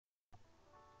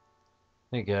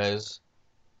Hey guys,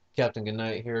 Captain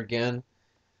Goodnight here again.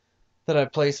 Thought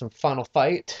I'd play some Final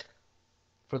Fight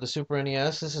for the Super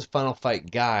NES. This is Final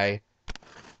Fight Guy.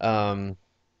 Um,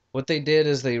 what they did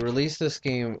is they released this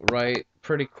game right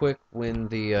pretty quick when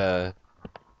the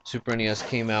Super NES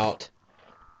came out,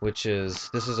 which is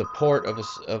this is a port of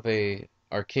a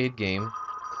arcade game,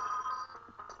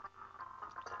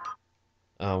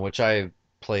 which I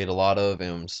played a lot of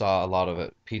and saw a lot of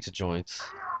at pizza joints.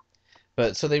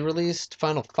 But so they released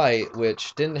Final Fight,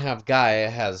 which didn't have Guy.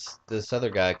 It has this other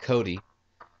guy, Cody.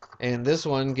 And this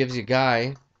one gives you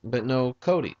Guy, but no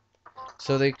Cody.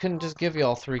 So they couldn't just give you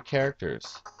all three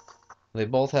characters. They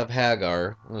both have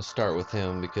Hagar. I'm gonna start with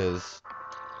him because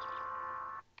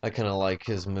I kind of like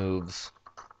his moves.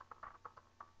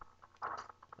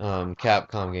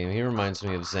 Capcom game. He reminds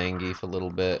me of Zangief a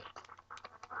little bit.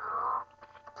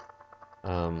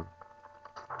 Um,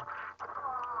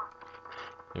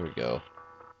 here we go.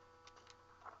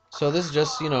 So this is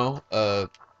just, beat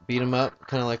 'em up,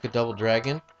 kind of like a Double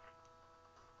Dragon.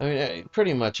 I mean,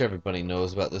 pretty much everybody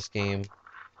knows about this game.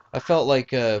 I felt like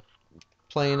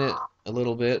playing it a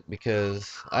little bit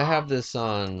because I have this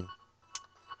on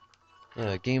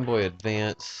Game Boy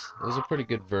Advance. It was a pretty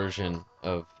good version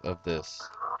of this.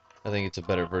 I think it's a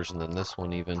better version than this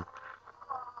one even.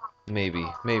 Maybe,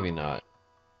 maybe not.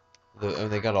 I mean,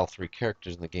 they got all three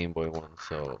characters in the Game Boy one,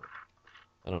 so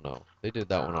I don't know. They did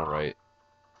that one all right.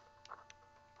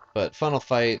 But Final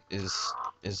Fight is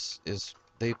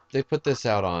they put this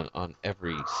out on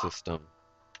every system.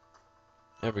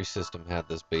 Every system had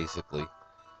this basically.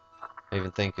 I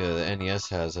even think the NES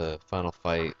has a Final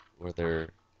Fight where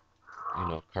they're,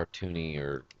 cartoony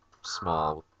or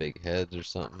small with big heads or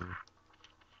something.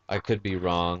 I could be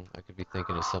wrong. I could be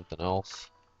thinking of something else.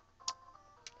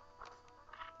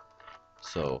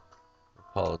 So,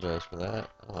 apologize for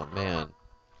that. Oh man,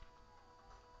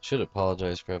 should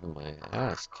apologize for having my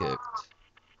ass kicked.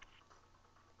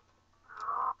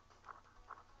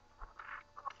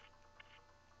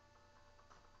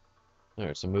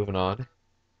 Alright, so moving on.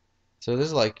 So this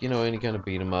is like, any kind of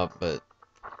beat 'em up, but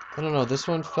I don't know, this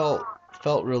one felt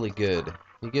really good.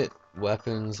 You get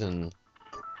weapons and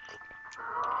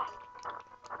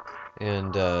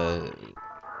I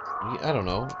don't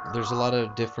know. There's a lot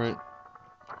of different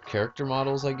character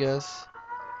models, I guess.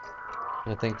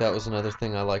 And I think that was another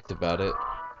thing I liked about it.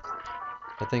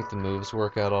 I think the moves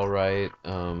work out all right.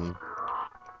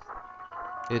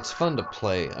 It's fun to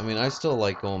play. I mean, I still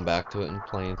like going back to it and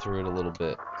playing through it a little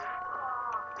bit.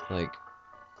 Like,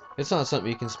 it's not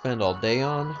something you can spend all day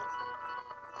on,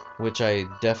 which I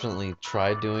definitely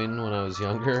tried doing when I was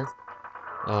younger.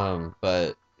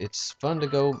 But it's fun to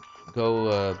go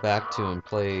back to and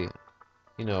play,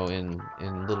 in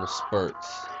little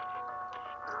spurts.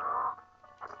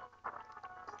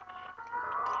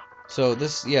 So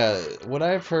this, yeah, what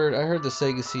I've heard, I heard the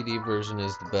Sega CD version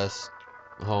is the best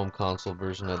home console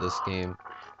version of this game.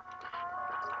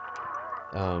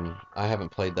 I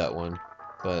haven't played that one,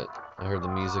 but I heard the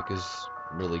music is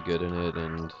really good in it,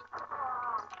 and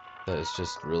that it's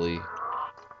just really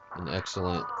an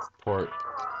excellent port.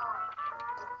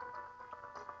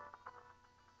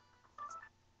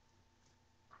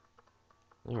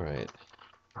 Alright,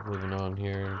 moving on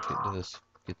here,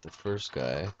 get the first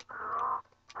guy.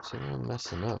 See, I'm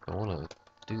messing up. I want to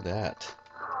do that.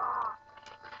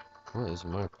 What is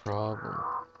my problem?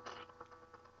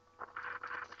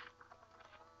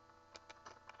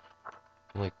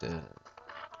 I like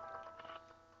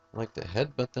to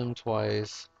headbutt them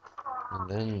twice and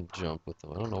then jump with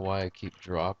them. I don't know why I keep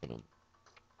dropping them.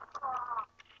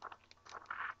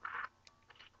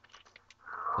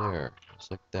 There, just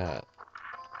like that.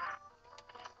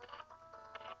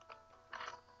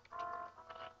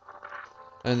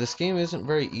 And this game isn't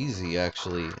very easy,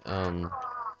 actually. I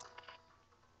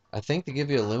think they give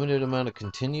you a limited amount of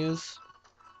continues,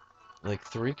 like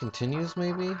 3 continues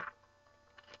maybe.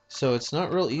 So it's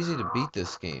not real easy to beat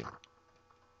this game.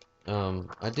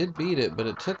 I did beat it, but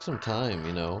it took some time.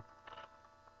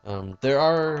 There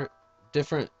are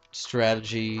different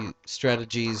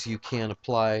strategies you can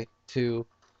apply to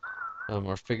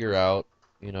or figure out,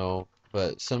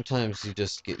 but sometimes you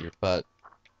just get your butt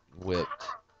whipped.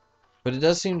 But it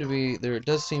does seem to be there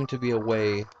does seem to be a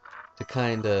way to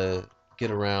kind of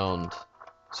get around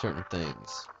certain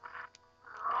things,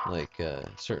 like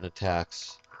certain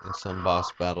attacks in some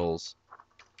boss battles.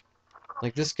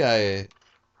 Like this guy,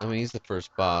 I mean, he's the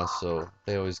first boss, so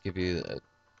they always give you a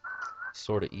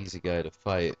sort of easy guy to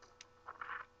fight.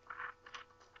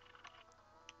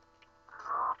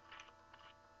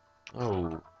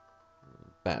 Oh,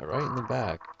 bat right in the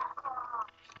back.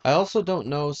 I also don't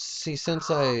know, see, since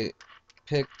I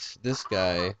picked this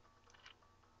guy,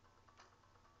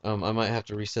 I might have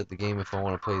to reset the game if I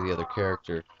want to play the other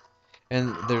character.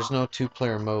 And there's no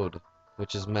two-player mode,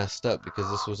 which is messed up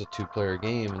because this was a two-player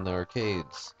game in the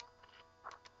arcades.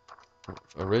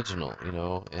 Original, you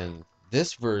know, and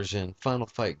this version, Final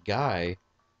Fight Guy,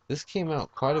 this came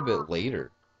out quite a bit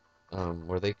later,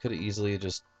 where they could have easily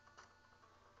just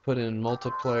put in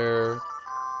multiplayer,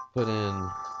 put in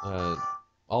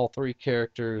all three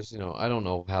characters. You know, I don't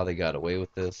know how they got away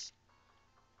with this,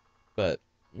 but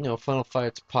you know, Final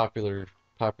Fight's a popular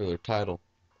title.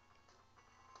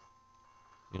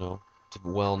 You know, it's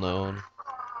well known.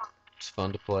 It's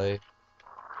fun to play.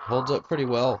 Holds up pretty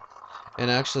well. And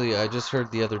actually, I just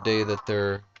heard the other day that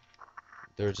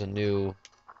there's a new.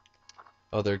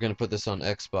 Oh, they're gonna put this on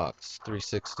Xbox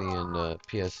 360 and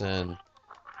PSN.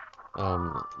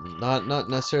 Not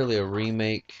necessarily a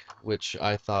remake, which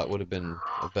I thought would have been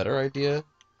a better idea,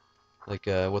 like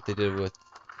what they did with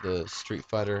the Street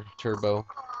Fighter Turbo.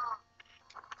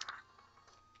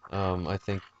 I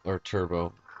think, or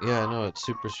Turbo. Yeah, no, it's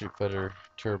Super Street Fighter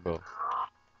Turbo.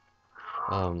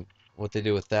 What they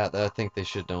did with that, I think they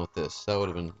should have done with this. That would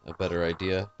have been a better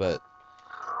idea, but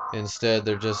instead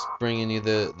they're just bringing you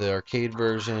the arcade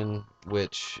version,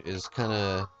 which is kind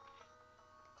of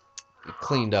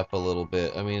cleaned up a little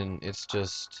bit. I mean, it's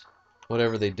just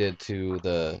whatever they did to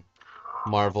the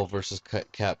Marvel vs.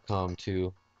 Capcom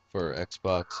 2 for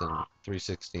Xbox and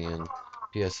 360 and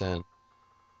PSN.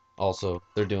 Also,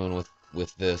 they're doing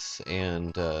with this,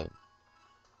 and I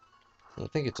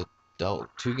think it's a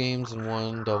two games in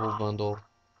one double bundle,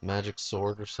 Magic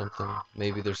Sword or something.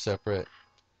 Maybe they're separate.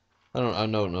 I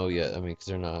don't know yet. I mean, because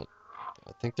they're not.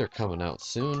 I think they're coming out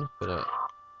soon, but I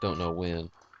don't know when.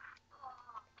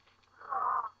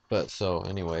 But so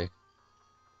anyway,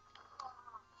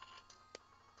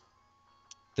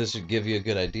 this should give you a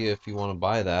good idea if you want to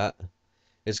buy that.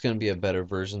 It's going to be a better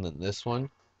version than this one,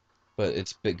 but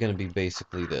it's going to be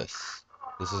basically this.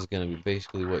 This is going to be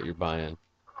basically what you're buying.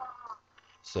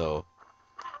 So,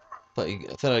 I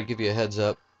thought I'd give you a heads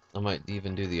up. I might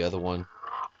even do the other one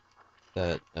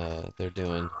that they're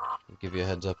doing. Give you a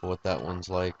heads up of what that one's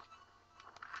like.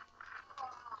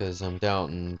 Because I'm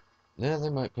doubting, yeah, they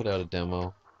might put out a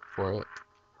demo for it.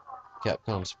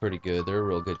 Capcom's pretty good. They're a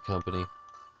real good company.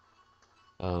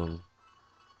 Um,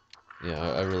 yeah,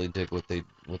 I really dig what they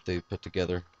put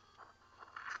together,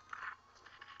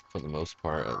 for the most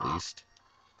part, at least.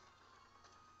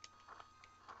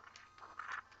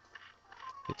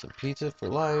 Get some pizza for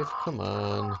life. Come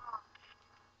on.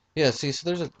 Yeah, see,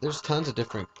 so there's tons of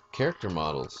different character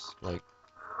models. Like,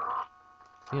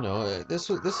 you know, this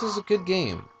is a good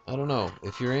game. I don't know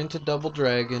if you're into Double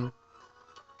Dragon,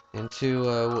 into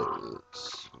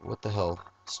what the hell,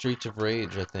 Streets of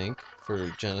Rage, I think, for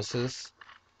Genesis.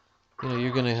 You know,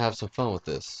 you're gonna have some fun with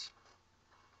this.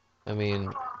 I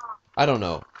mean, I don't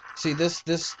know. See,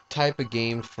 this type of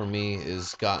game for me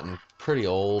is gotten pretty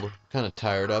old. Kind of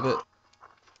tired of it.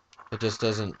 It just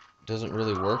doesn't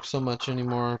really work so much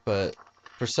anymore. But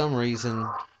for some reason,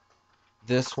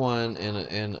 this one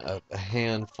and a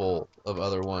handful of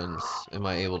other ones am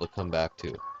I able to come back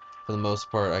to. For the most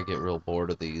part, I get real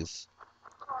bored of these.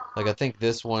 Like I think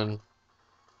this one,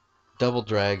 Double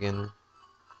Dragon,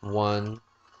 1,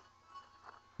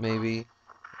 maybe.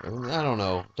 I don't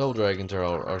know. Double Dragons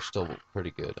are still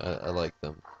pretty good. I like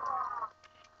them.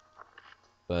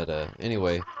 But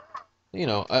anyway, you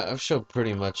know, I've showed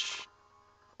pretty much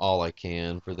all I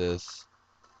can for this.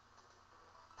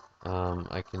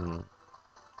 I can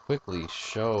quickly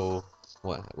show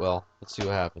what. Well, let's see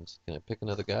what happens. Can I pick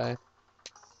another guy?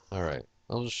 All right,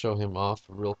 I'll just show him off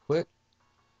real quick,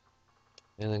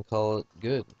 and then call it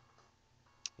good.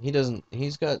 He doesn't.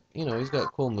 He's got, you know, he's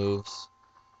got cool moves,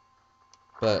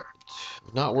 but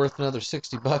not worth another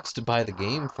 60 bucks to buy the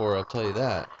game for. I'll tell you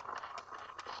that.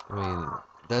 I mean,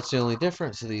 that's the only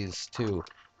difference of these two.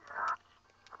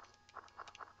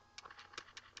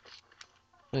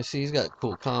 I see he's got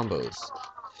cool combos.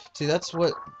 See, that's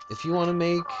what, if you want to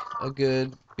make a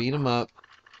good beat 'em up,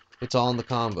 it's all in the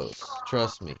combos.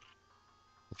 Trust me.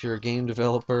 If you're a game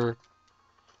developer,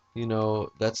 you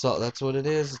know, that's what it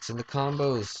is. It's in the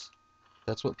combos.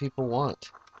 That's what people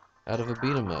want out of a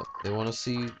beat 'em up. They want to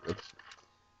see,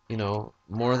 you know,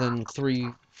 more than 3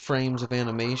 frames of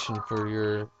animation for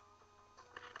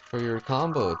your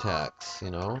combo attacks,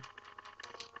 you know.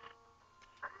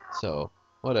 So,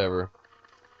 whatever.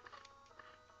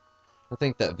 I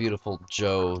think that Beautiful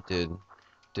Joe did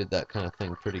that kind of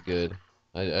thing pretty good.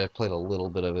 I played a little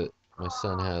bit of it. My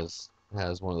son has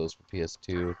one of those for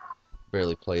PS2.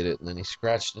 Barely played it, and then he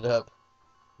scratched it up.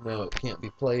 No, it can't be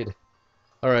played.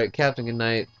 All right, Captain. Good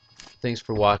night. Thanks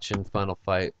for watching Final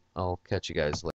Fight. I'll catch you guys later.